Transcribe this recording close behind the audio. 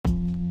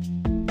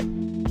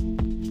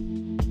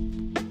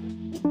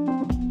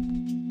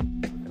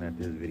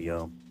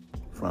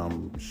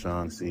from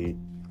Sean C.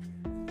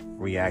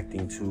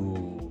 reacting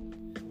to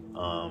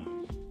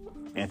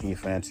Anthony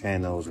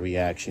Fantano's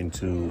reaction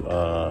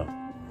to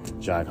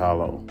Jack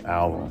Harlow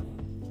album.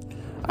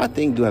 I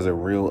think dude has a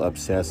real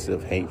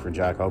obsessive hate for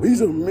Jack Harlow.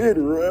 He's a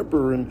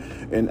mid-rapper,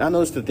 and I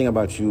noticed the thing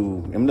about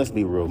you, and let's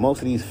be real,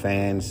 most of these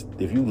fans,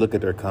 if you look at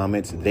their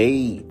comments,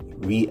 they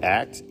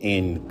react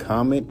and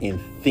comment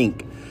and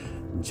think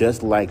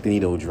just like the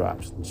needle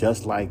drops,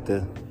 just like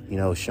the,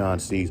 Sean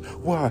C's.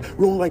 Why?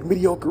 We don't like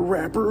mediocre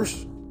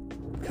rappers?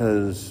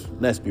 Because,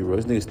 let's be real,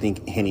 these niggas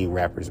think any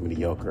rapper is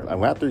mediocre.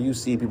 Like, after you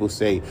see people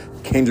say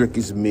Kendrick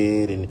is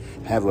mid and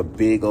have a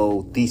big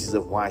old thesis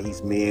of why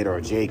he's mid,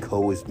 or J.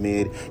 Cole is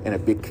mid and a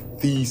big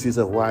thesis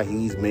of why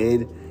he's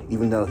mid,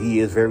 even though he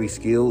is very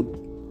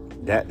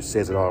skilled, that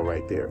says it all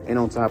right there. And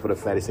on top of the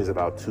fact it says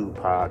about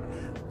Tupac,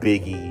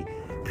 Biggie,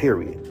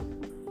 period.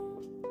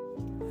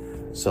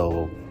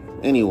 So,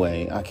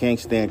 anyway, I can't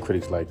stand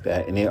critics like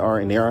that. And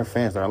there are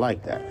fans that are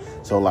like that.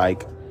 So,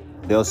 like,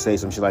 they'll say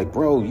some shit like,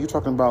 bro, you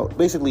talking about,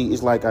 basically,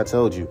 it's like I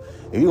told you,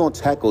 if you're going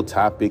to tackle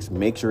topics,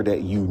 make sure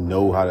that you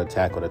know how to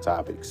tackle the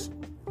topics.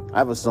 I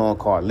have a song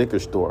called Liquor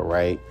Store,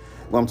 right?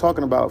 Well, I'm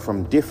talking about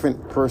from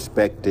different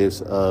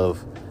perspectives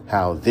of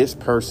how this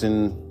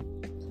person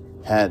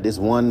had, this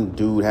one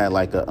dude had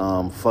like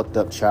a fucked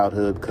up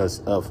childhood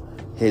because of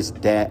his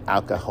dad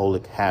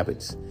alcoholic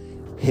habits.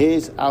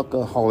 His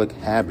alcoholic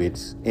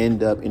habits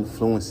end up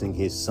influencing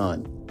his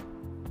son.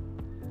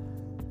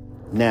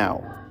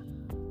 Now,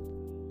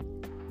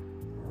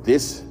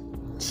 this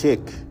chick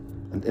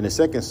in the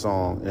second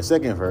song, in the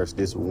second verse,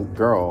 this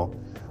girl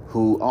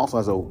who also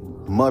has a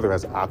mother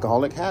has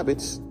alcoholic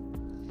habits,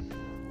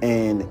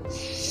 and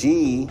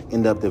she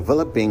ended up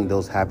developing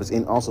those habits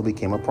and also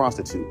became a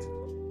prostitute.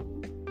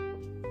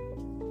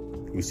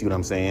 You see what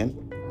I'm saying?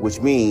 Which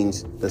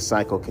means the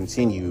cycle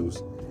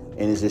continues,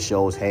 and it just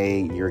shows,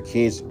 hey, your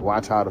kids,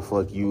 watch how the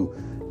fuck you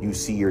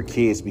see your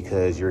kids,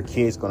 because your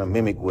kids gonna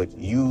mimic what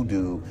you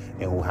do,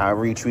 and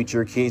however you treat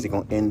your kids, they're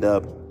gonna end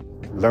up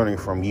learning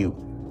from you,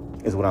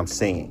 is what I'm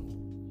saying.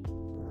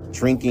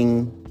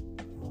 Drinking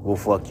will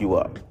fuck you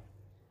up.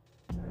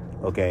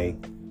 Okay?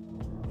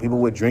 People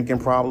with drinking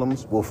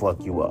problems will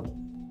fuck you up.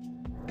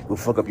 Will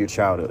fuck up your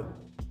childhood.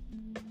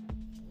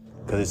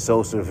 Because it's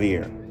so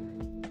severe.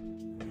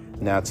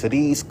 Now, to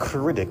these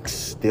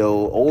critics,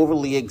 they'll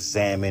overly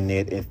examine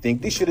it and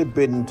think this should have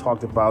been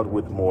talked about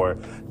with more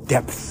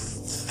depth.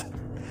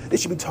 They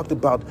should be talked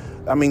about.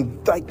 I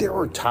mean, like, there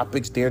were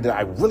topics there that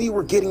I really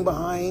were getting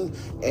behind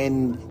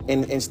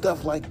and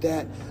stuff like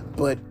that.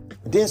 But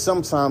then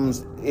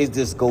sometimes it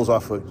just goes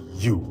off of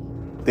you.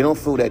 They don't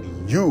feel that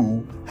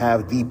you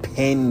have the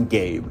pen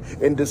game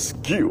and the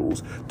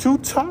skills to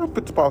talk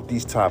about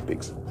these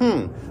topics.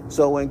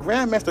 So when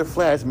Grandmaster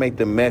Flash made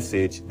the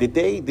message,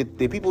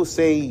 did people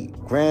say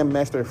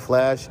Grandmaster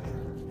Flash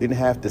didn't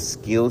have the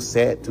skill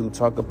set to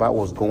talk about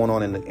what's going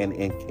on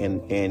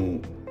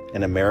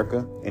in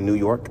America, in New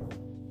York,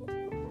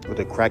 with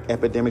the crack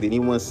epidemic? Did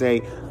anyone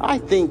say, I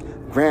think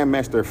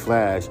Grandmaster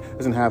Flash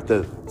doesn't have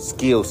the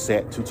skill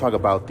set to talk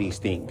about these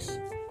things?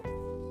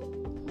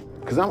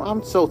 Because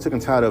I'm so sick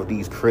and tired of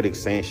these critics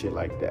saying shit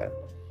like that.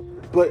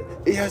 But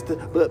it has to,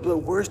 but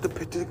where's the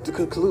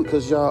conclude?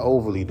 Because y'all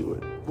overly do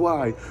it.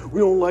 Why? We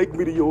don't like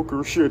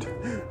mediocre shit.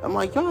 I'm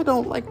like, y'all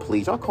don't like,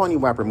 please, y'all calling you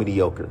rapper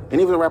mediocre. And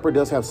if a rapper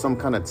does have some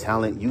kind of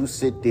talent, you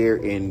sit there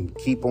and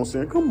keep on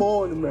saying, come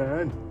on,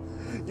 man.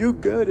 You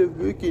gotta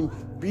fucking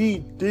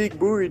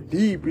dig more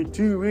deep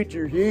into what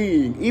you're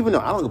saying. Even though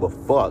I don't give a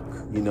fuck,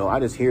 I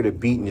just hear the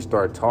beat and just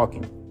start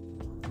talking.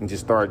 And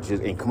just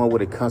and come up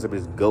with a concept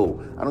as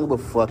go. I don't give a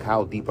fuck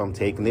how deep I'm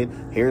taking it.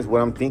 Here's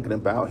what I'm thinking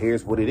about.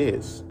 Here's what it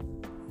is.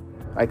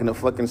 Like in the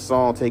fucking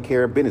song, Take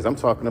Care of Business, I'm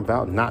talking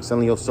about not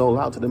selling your soul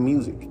out to the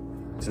music,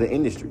 to the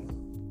industry.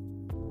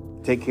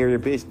 Take care of your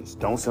business.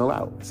 Don't sell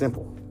out.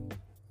 Simple.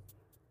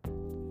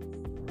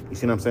 You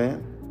see what I'm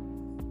saying?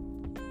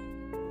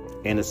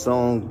 And the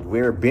song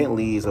Rare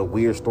Bentley is a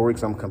weird story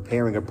because I'm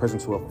comparing a person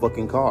to a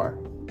fucking car.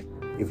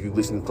 If you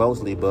listen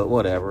closely, but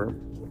whatever.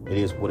 It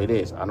is what it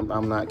is.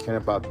 I'm not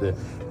caring about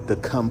the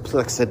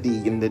complexity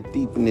and the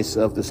deepness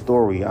of the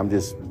story. I'm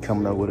just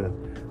coming up with a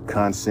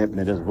concept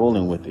and just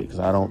rolling with it because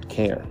I don't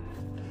care.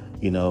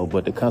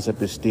 But the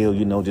concept is still,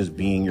 just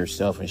being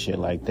yourself and shit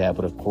like that.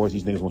 But of course,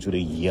 these niggas want you to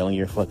yell in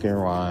your fucking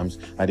rhymes.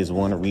 I just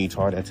want a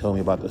retard that told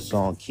me about the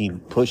song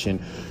Keep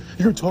Pushing.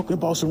 You're talking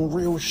about some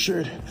real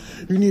shit.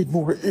 You need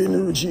more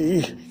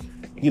energy.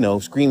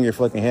 Scream your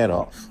fucking head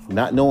off.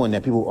 Not knowing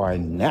that people are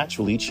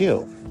naturally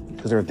chill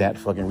because they're that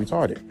fucking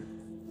retarded.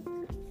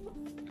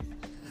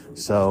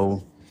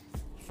 So,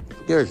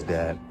 there's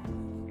that.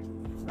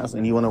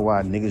 And you wonder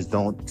why niggas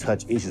don't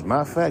touch issues.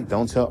 Matter of fact,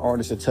 don't tell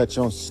artists to touch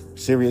on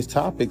serious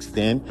topics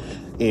then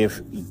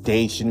if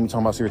they shouldn't be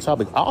talking about serious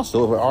topics.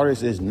 Also, if an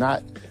artist is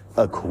not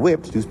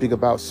equipped to speak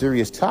about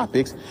serious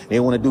topics, they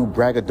want to do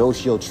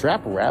braggadocio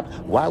trap rap,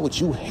 why would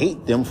you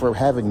hate them for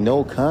having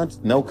no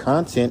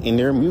content in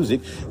their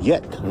music,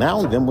 yet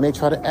clown them when they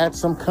try to add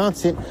some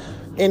content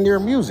in their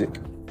music?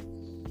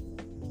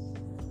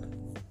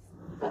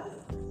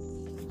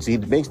 See,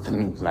 the big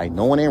thing, like,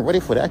 no one ain't ready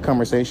for that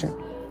conversation.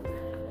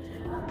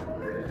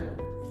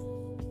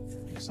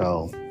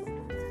 So,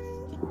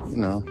 you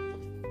know,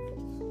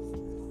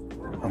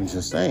 I'm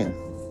just saying.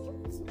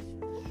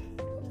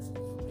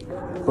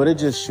 But it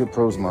just should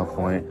proves my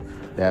point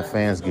that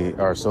fans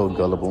are so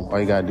gullible. All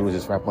you gotta do is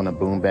just rap on a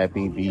boom bap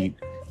beat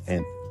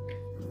and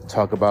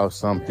talk about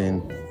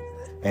something.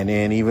 And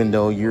then even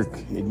though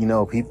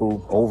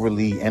people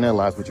overly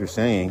analyze what you're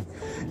saying,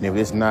 and if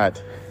it's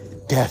not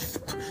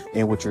depth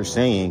in what you're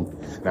saying,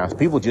 now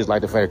people just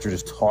like the fact that you're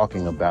just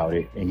talking about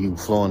it and you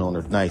flowing on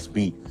a nice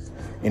beat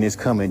and it's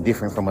coming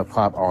different from a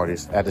pop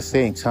artist. At the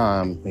same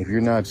time, if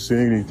you're not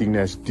saying anything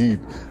that's deep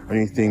or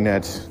anything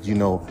that's,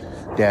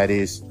 that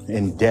is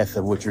in depth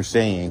of what you're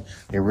saying,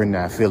 then we're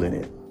not feeling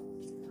it.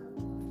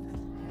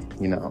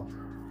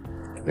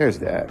 There's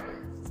that.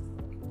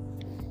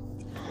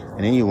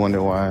 And then you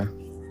wonder why.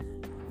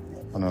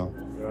 I know.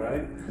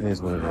 It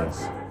is what it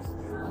is.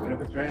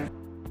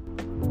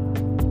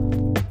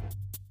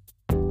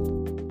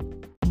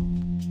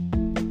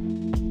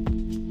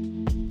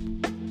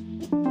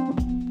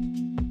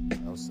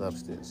 No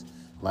substance.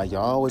 Like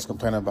y'all always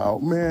complain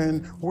about,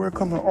 man, where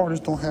come the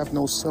artists don't have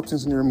no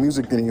substance in their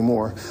music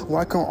anymore?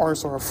 Why come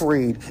artists are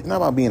afraid? It's not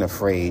about being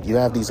afraid. You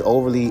have these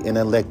overly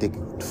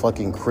intellectual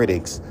fucking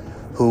critics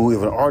who,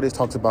 if an artist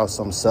talks about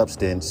some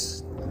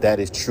substance that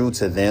is true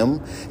to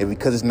them, and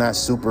because it's not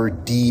super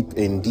deep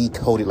and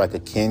decoded like a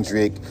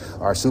Kendrick,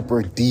 or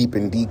super deep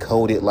and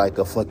decoded like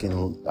a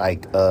fucking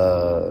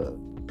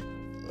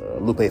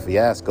Lupe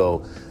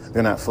Fiasco,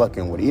 they're not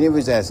fucking with it. Even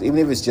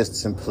if it's just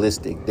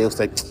simplistic, they'll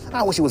say,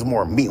 I wish it was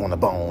more meat on the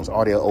bones,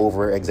 or they'll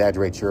over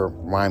exaggerate your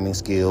rhyming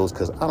skills,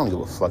 because I don't give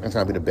a fuck. I'm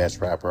trying to be the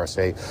best rapper. I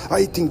say,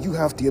 I think you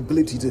have the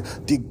ability to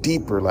dig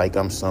deeper, like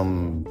I'm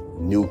some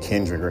new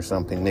Kendrick or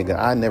something. Nigga,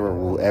 I never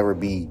will ever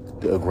be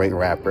a great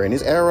rapper. In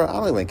this era, I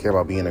don't even care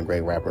about being a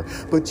great rapper.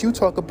 But you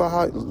talk about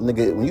how,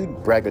 nigga, when you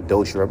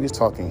braggadocio, you're just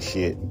talking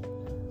shit.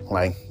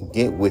 Like,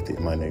 get with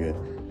it, my nigga.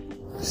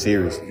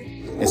 Seriously.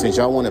 And since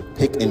y'all want to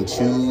pick and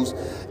choose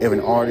if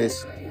an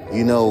artist,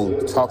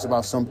 talks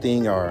about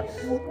something or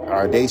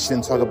they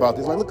shouldn't talk about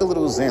this, like, look at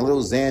Lil Xan.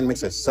 Lil Xan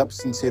makes a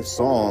substantive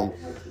song,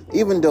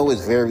 even though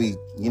it's very,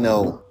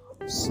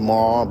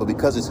 small, but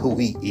because it's who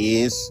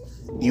he is,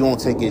 you won't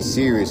take it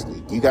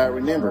seriously. You gotta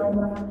remember,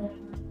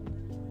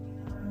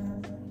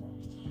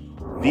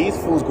 these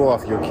fools go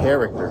off your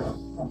character,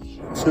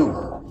 too.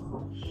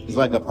 It's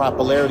like a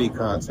popularity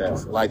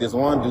contest. Like this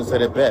one dude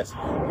said it best.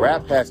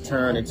 Rap has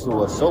turned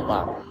into a soap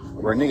opera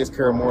where niggas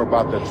care more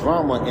about the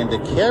drama and the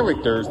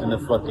characters than the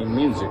fucking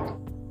music.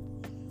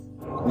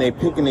 And they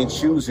picking and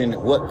choosing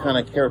what kind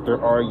of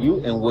character are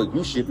you and what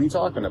you should be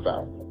talking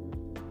about.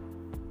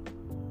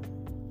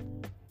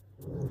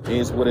 It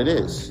is what it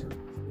is.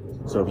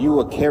 So if you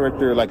a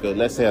character like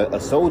let's say a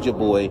Soulja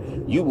Boy,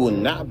 you will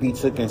not be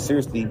taken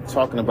seriously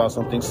talking about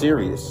something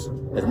serious.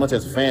 As much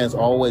as fans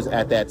always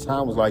at that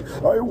time was like,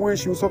 I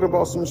wish he was talking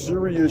about some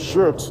serious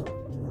shit.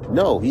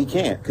 No, he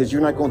can't, because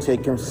you're not going to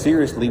take him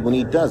seriously when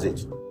he does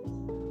it.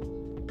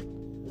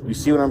 You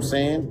see what I'm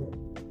saying?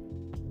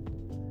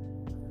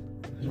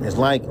 It's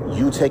like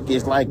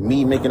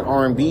me making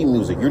R&B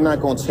music. You're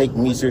not going to take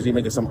me seriously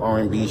making some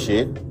R&B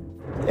shit.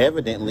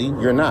 Evidently,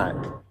 you're not.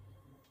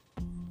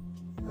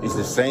 It's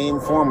the same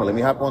formula. Let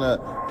me hop on a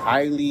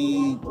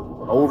highly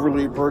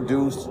overly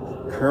produced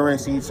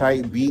currency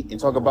type beat and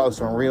talk about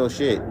some real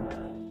shit.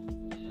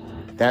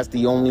 That's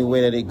the only way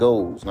that it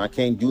goes. And I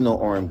can't do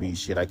no R&B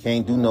shit. I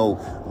can't do no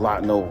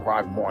Rock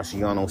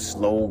Marciano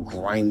slow,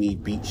 grimy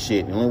beat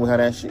shit. The only way how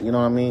that shit, you know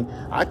what I mean?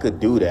 I could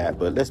do that,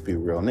 but let's be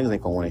real. Niggas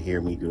ain't gonna want to hear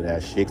me do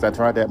that shit, because I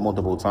tried that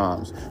multiple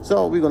times.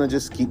 So we're gonna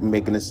just keep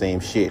making the same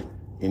shit.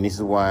 And this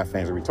is why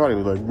fans are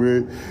retarded. They're like,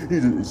 man,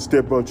 you just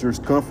step out your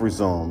comfort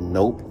zone.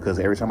 Nope, because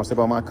every time I step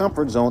out my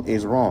comfort zone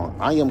is wrong.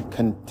 I am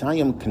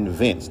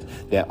convinced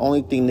that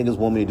only thing niggas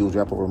want me to do is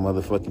rap over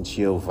motherfucking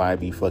chill,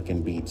 vibey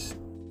fucking beats.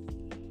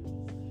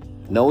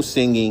 No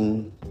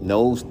singing,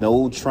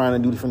 no trying to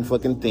do different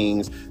fucking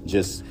things.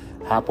 Just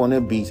hop on a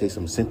beat, say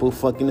some simple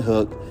fucking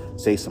hook,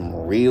 say some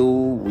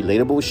real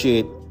relatable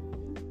shit,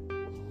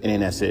 and then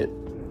that's it.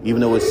 Even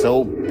though it's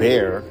so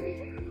bare,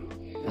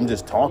 I'm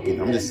just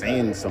talking. I'm just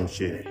saying some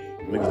shit.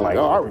 Niggas like,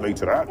 oh, I relate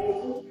to that.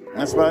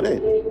 That's about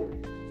it.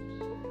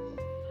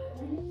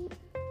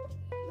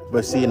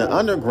 But see, in the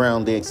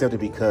underground, they accept it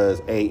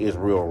because A, is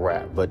real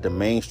rap. But the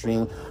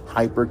mainstream,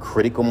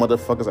 hypercritical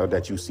motherfuckers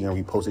that you see on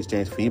Repost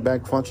Exchange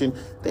feedback function,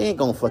 they ain't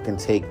gonna fucking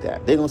take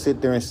that. They gonna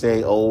sit there and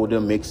say, oh,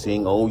 the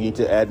mixing, oh, you need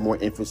to add more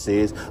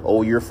emphasis,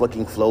 oh, your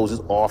fucking flows is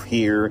off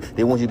here.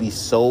 They want you to be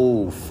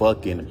so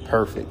fucking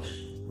perfect,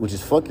 which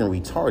is fucking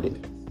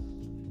retarded.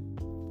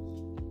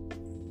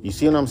 You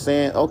see what I'm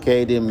saying?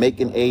 Okay, then make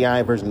an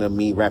AI version of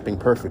me rapping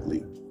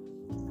perfectly.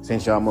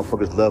 Since y'all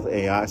motherfuckers love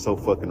AI so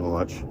fucking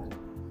much.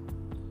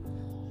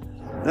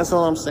 That's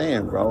all I'm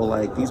saying, bro.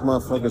 Like, these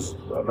motherfuckers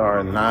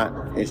are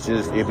not, it's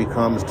just, it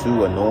becomes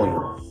too annoying.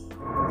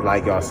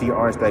 Like, y'all see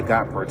artists that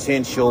got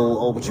potential.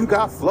 Oh, but you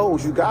got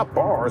flows, you got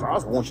bars. I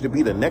just want you to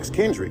be the next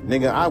Kendrick.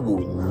 Nigga, I will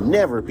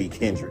never be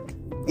Kendrick.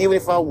 Even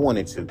if I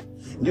wanted to.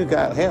 You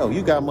got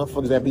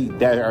motherfuckers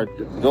that are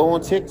go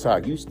on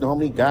TikTok. You know how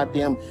many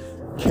goddamn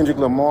Kendrick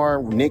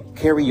Lamar, Nick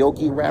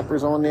karaoke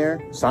rappers on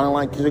there sounding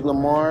like Kendrick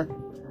Lamar?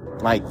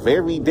 Like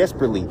very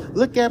desperately.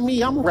 Look at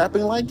me, I'm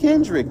rapping like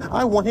Kendrick.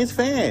 I want his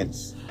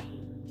fans.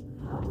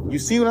 You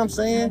see what I'm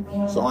saying?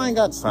 So I ain't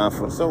got time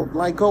for it. So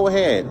like go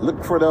ahead,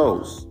 look for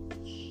those.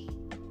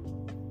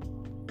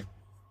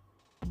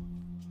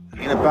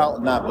 And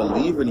about not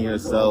believing in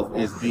yourself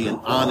is being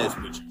honest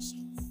with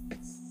yourself.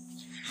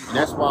 And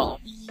that's why I'm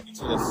looking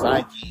into the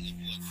psyche of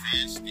what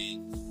fans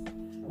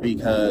think.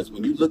 Because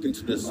when you look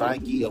into the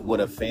psyche of what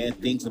a fan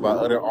thinks about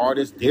other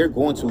artists, they're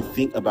going to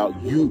think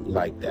about you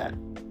like that.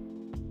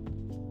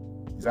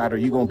 It's either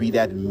you're going to be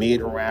that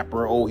mid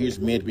rapper, oh, he's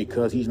mid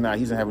because he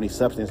doesn't have any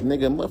substance.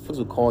 Nigga, motherfuckers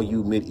will call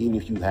you mid even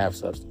if you have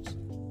substance.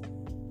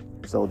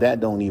 So that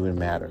don't even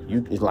matter.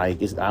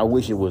 I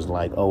wish it was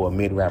like, oh, a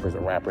mid rapper is a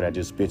rapper that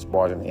just spits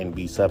bars and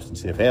be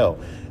substantive. Hell,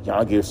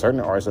 y'all give certain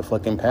artists a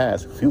fucking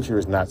pass. Future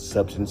is not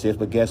substantive,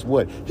 but guess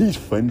what? He's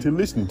fun to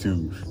listen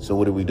to. So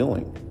what are we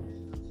doing?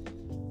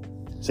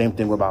 Same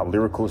thing about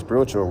lyrical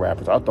spiritual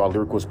rappers. I thought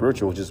lyrical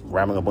spiritual was just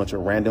rapping a bunch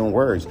of random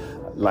words.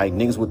 Like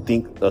niggas would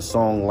think a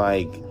song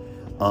like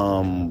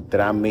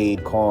that I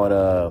made called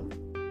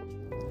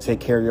Take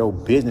Care of Your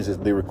Business is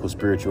lyrical,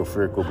 spiritual,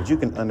 but you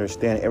can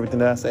understand everything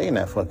that I say in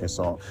that fucking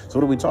song. So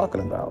what are we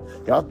talking about?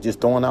 Y'all just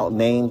throwing out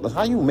names.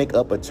 How you make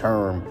up a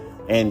term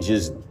and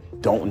just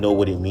don't know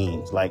what it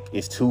means? Like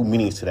it's two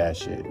meanings to that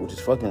shit, which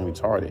is fucking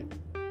retarded.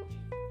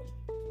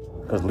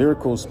 Because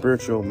lyrical,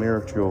 spiritual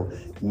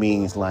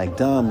means like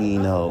dumb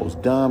e-nos,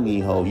 dumb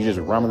e-ho. You're just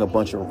rhyming a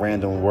bunch of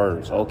random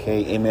words.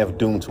 Okay, MF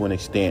Doom to an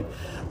extent.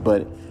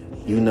 But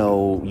you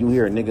know, you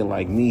hear a nigga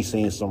like me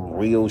saying some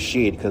real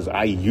shit because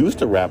I used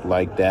to rap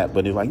like that,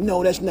 but they're like,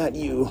 no, that's not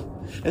you.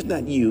 That's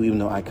not you, even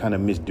though I kind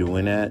of miss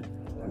doing that.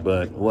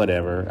 But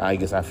whatever. I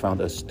guess I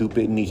found a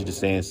stupid niche to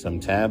saying some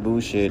taboo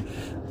shit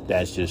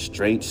that's just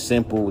straight,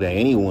 simple, that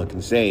anyone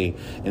can say,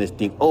 and just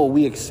think, oh,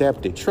 we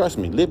accept it. Trust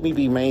me, let me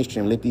be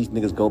mainstream. Let these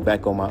niggas go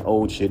back on my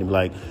old shit and be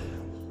like,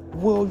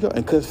 well, yo,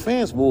 and because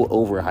fans will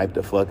overhype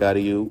the fuck out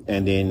of you,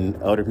 and then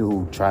other people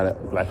who try to,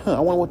 like, I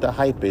wonder what the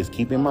hype is.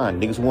 Keep in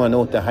mind, niggas who want to know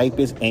what the hype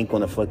is ain't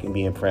gonna fucking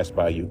be impressed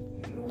by you.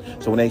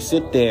 So when they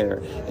sit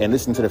there and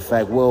listen to the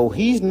fact, well,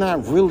 he's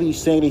not really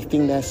saying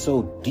anything that's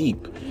so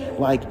deep.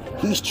 Like,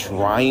 he's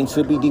trying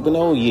to be deep. And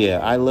oh, yeah,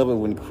 I love it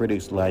when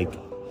critics, like,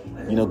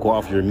 you know, go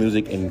off your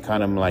music and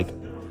kind of, like,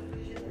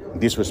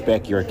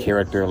 disrespect your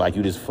character like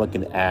you just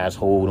fucking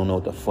asshole, don't know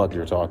what the fuck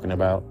you're talking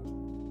about.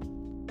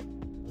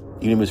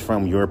 Even if it's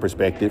from your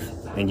perspective,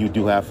 and you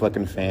do have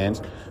fucking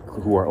fans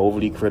who are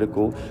overly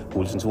critical,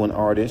 who listen to an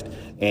artist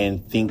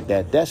and think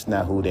that that's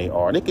not who they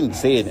are. They can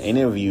say it in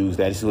interviews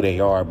that it's who they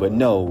are, but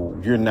no,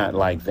 you're not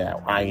like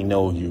that. I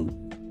know you.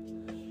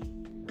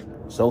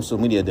 Social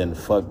media didn't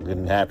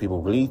have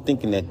people really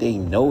thinking that they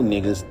know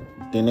niggas.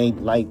 Then they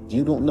like,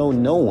 you don't know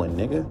no one,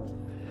 nigga.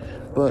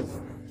 But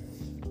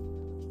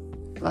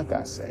like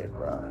I said,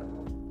 bro,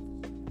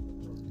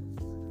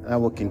 I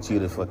will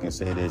continue to fucking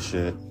say this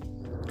shit.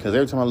 Because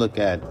every time I look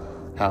at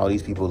how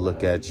these people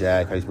look at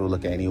Jack, how these people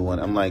look at anyone,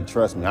 I'm like,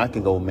 trust me, I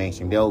can go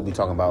mainstream. They'll be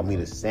talking about me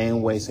the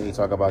same way they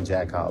talk about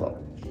Jack Harlow.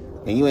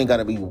 And you ain't got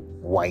to be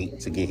white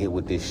to get hit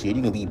with this shit.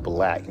 You can be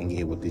black and get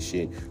hit with this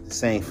shit the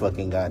same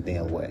fucking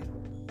goddamn way.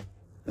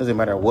 Doesn't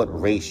matter what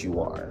race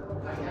you are.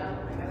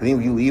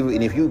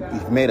 If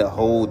you made a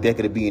whole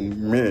decade of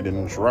being mid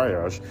and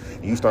trash,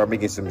 you start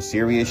making some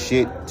serious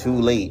shit, too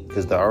late,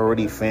 because the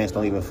already fans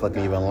don't even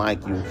fucking even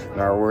like you,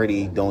 and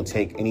already don't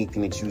take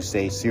anything that you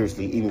say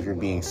seriously, even if you're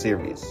being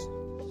serious.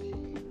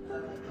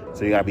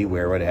 So you gotta be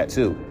aware of that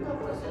too.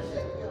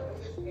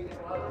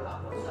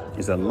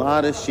 There's a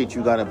lot of shit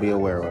you gotta be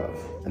aware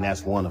of, and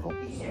that's one of them.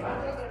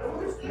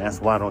 And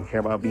that's why I don't care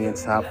about being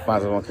top 5.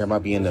 I don't care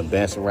about being the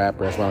best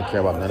rapper. That's why I don't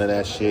care about none of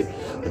that shit.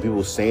 When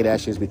people say that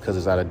shit, it's because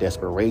it's out of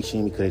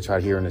desperation, because they try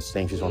to hear the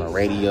same shit on the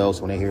radio.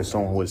 So when they hear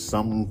someone with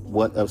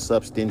somewhat of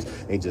substance,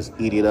 they just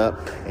eat it up.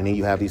 And then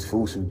you have these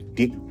fools who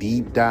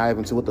deep dive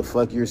into what the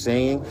fuck you're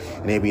saying,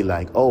 and they be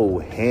like, oh,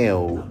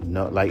 hell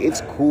no. Like, it's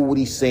cool what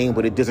he's saying,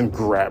 but it doesn't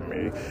grab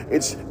me.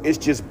 It's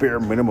just bare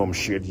minimum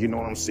shit. You know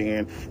what I'm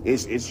saying?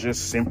 It's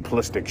just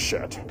simplistic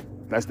shit.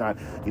 That's not,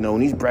 when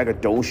he's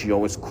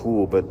braggadocio, it's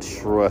cool, but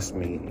trust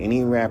me,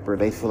 any rapper,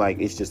 they feel like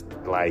it's just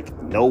like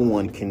no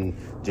one can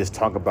just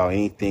talk about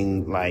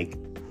anything, like,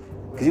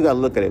 because you gotta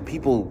look at it.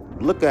 People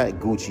look at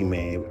Gucci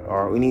Mane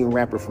or any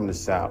rapper from the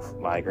South,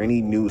 like, or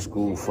any new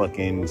school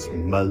fucking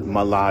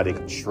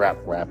melodic trap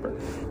rapper.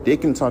 They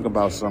can talk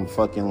about some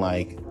fucking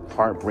like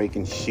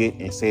heartbreaking shit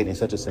and say it in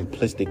such a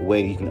simplistic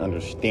way that you can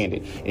understand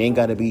it. It ain't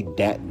gotta be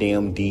that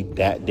damn deep,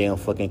 that damn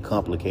fucking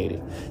complicated.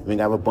 You ain't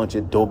gotta have a bunch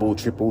of double,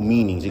 triple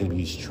meanings. It can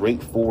be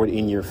straightforward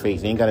in your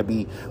face. It ain't gotta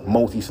be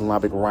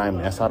multi-syllabic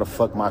rhyming. That's how the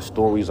fuck my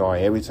stories are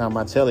every time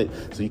I tell it,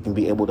 so you can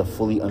be able to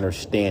fully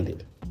understand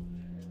it.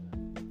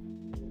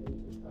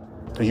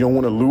 Because you don't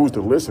want to lose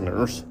the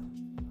listeners.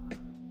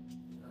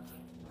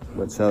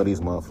 But tell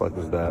these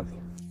motherfuckers that.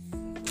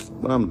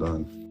 But I'm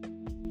done.